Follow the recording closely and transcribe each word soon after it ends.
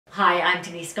Hi, I'm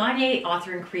Denise Gagne,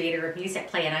 author and creator of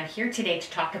Musicplay, and I'm here today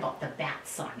to talk about the Bat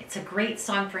Song. It's a great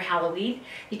song for Halloween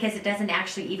because it doesn't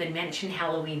actually even mention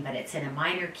Halloween, but it's in a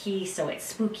minor key, so it's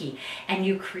spooky, and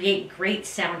you create great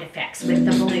sound effects with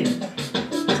the balloon.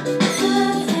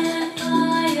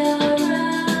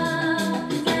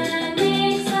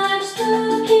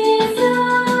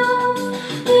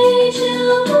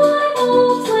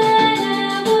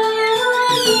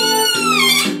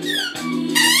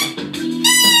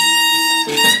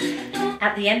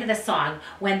 At the end of the song,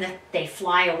 when they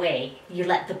fly away, you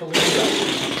let the balloon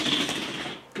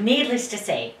go. Needless to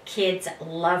say, kids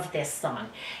love this song,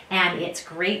 and it's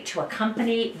great to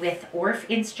accompany with Orff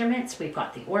instruments. We've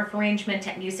got the Orff arrangement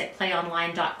at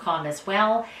musicplayonline.com as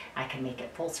well. I can make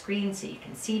it full screen so you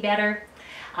can see better.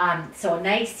 So a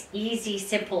nice, easy,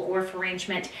 simple Orff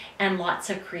arrangement and lots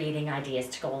of creating ideas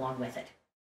to go along with it.